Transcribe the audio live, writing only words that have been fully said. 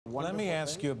Let me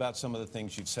ask you about some of the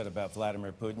things you've said about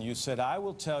Vladimir Putin. You said, I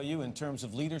will tell you, in terms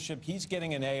of leadership, he's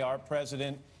getting an A. Our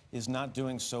president is not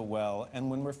doing so well. And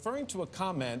when referring to a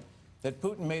comment that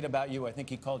Putin made about you, I think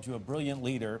he called you a brilliant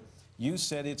leader, you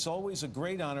said it's always a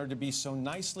great honor to be so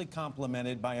nicely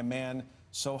complimented by a man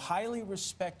so highly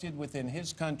respected within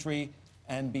his country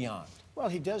and beyond. Well,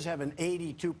 he does have an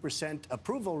 82%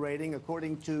 approval rating,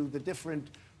 according to the different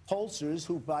pollsters,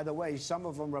 who, by the way, some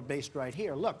of them are based right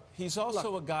here. Look. He's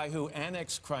also a guy who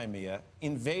annexed Crimea,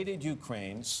 invaded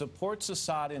Ukraine, supports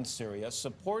Assad in Syria,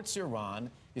 supports Iran,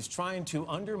 is trying to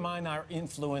undermine our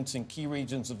influence in key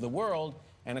regions of the world,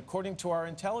 and according to our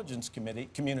intelligence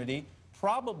community,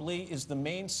 probably is the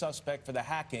main suspect for the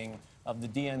hacking of the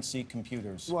DNC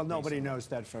computers. Well, nobody knows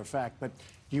that for a fact, but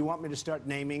do you want me to start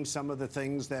naming some of the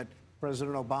things that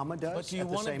President Obama does? But do you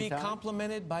want to be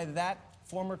complimented by that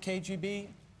former KGB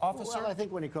officer? Well, I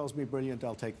think when he calls me brilliant,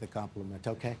 I'll take the compliment,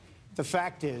 okay? The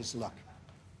fact is, look,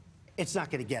 it's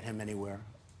not going to get him anywhere.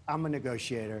 I'm a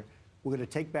negotiator. We're going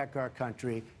to take back our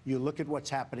country. You look at what's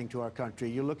happening to our country.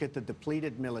 You look at the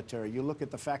depleted military. You look at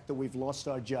the fact that we've lost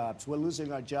our jobs. We're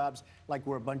losing our jobs like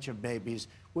we're a bunch of babies.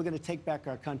 We're going to take back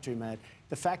our country, man.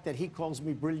 The fact that he calls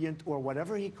me brilliant or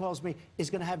whatever he calls me is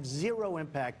going to have zero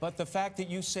impact. But the fact that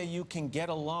you say you can get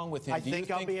along with him, I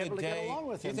think I'll be able to get along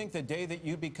with him. Do you think the day that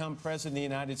you become president of the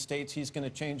United States, he's going to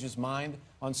change his mind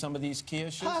on some of these key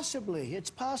issues? Possibly. It's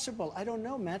possible. I don't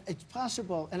know, Matt. It's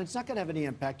possible. And it's not going to have any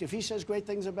impact. If he says great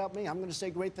things about me, I'm going to say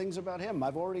great things about him.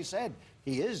 I've already said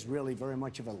he is really very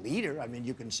much of a leader. I mean,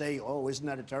 you can say, oh, isn't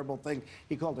that a terrible thing?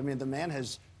 He called. I mean, the man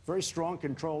has very strong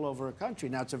control over a country.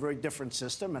 Now, it's a very different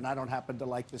system, and I don't happen to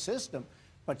like the system.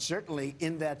 But certainly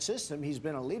in that system, he's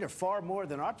been a leader far more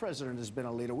than our president has been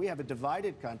a leader. We have a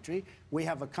divided country. We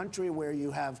have a country where you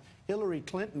have Hillary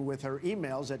Clinton with her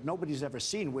emails that nobody's ever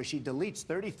seen, where she deletes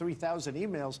 33,000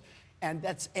 emails. And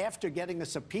that's after getting a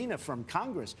subpoena from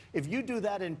Congress. If you do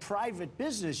that in private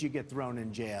business, you get thrown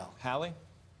in jail. Hallie?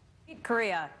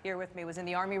 Korea, here with me, was in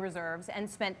the Army Reserves and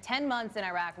spent 10 months in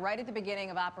Iraq right at the beginning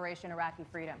of Operation Iraqi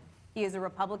Freedom. He is a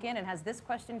Republican and has this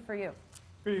question for you.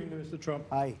 Good evening, Mr. Trump.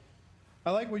 Hi.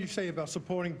 I like what you say about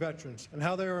supporting veterans and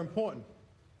how they are important,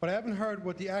 but I haven't heard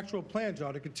what the actual plans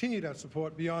are to continue that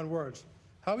support beyond words.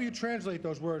 How will you translate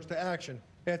those words to action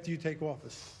after you take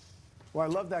office? Well, I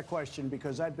love that question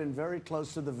because I've been very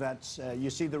close to the vets. You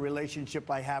see the relationship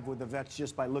I have with the vets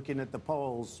just by looking at the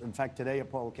polls. In fact, today a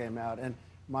poll came out, and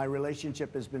my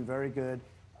relationship has been very good.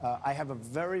 I have a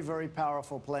very, very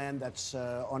powerful plan that's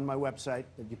on my website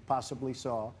that you possibly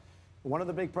saw. One of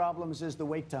the big problems is the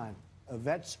wait time.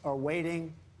 Vets are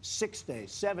waiting 6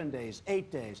 days, 7 days,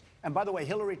 8 days. And by the way,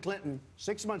 Hillary Clinton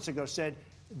 6 months ago said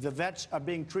the vets are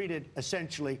being treated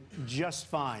essentially just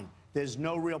fine. There's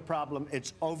no real problem.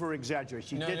 It's over-exaggerated.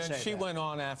 She did say that. She went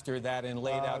on after that and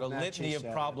laid out a litany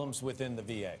of problems within the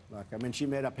VA. Look, I mean, she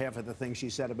made up half of the things she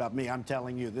said about me. I'm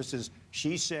telling you,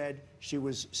 she said she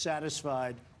was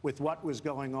satisfied with what was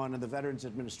going on in the Veterans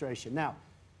Administration. Now,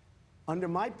 under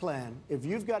my plan, if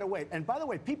you've got to wait, and by the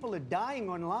way, people are dying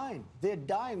online. They're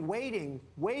dying,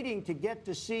 waiting to get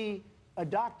to see a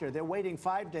doctor. They're waiting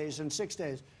 5 days and 6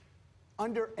 days.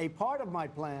 Under a part of my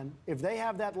plan, if they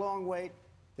have that long wait,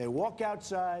 they walk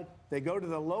outside, they go to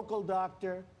the local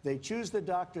doctor, they choose the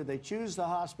doctor, they choose the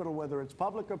hospital, whether it's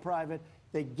public or private,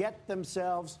 they get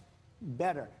themselves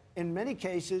better. In many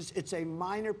cases, it's a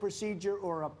minor procedure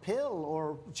or a pill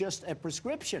or just a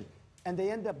prescription, and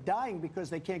they end up dying because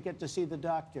they can't get to see the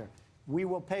doctor. We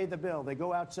will pay the bill. They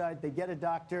go outside, they get a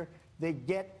doctor, they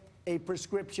get a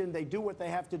prescription, they do what they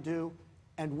have to do,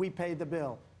 and we pay the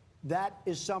bill. That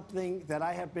is something that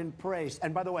I have been praised.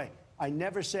 And by the way, I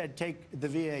never said take the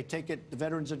VA, take it, the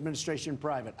Veterans Administration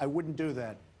private. I wouldn't do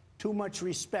that. Too much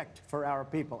respect for our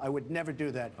people. I would never do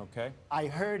that. Okay. I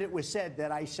heard it was said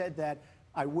that I said that.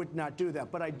 I would not do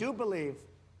that. But I do believe,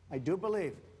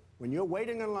 when you're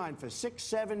waiting in line for 6,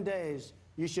 7 days,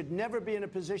 you should never be in a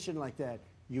position like that.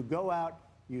 You go out,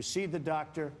 you see the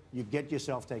doctor, you get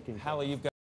yourself taken care of. Hallie, you've got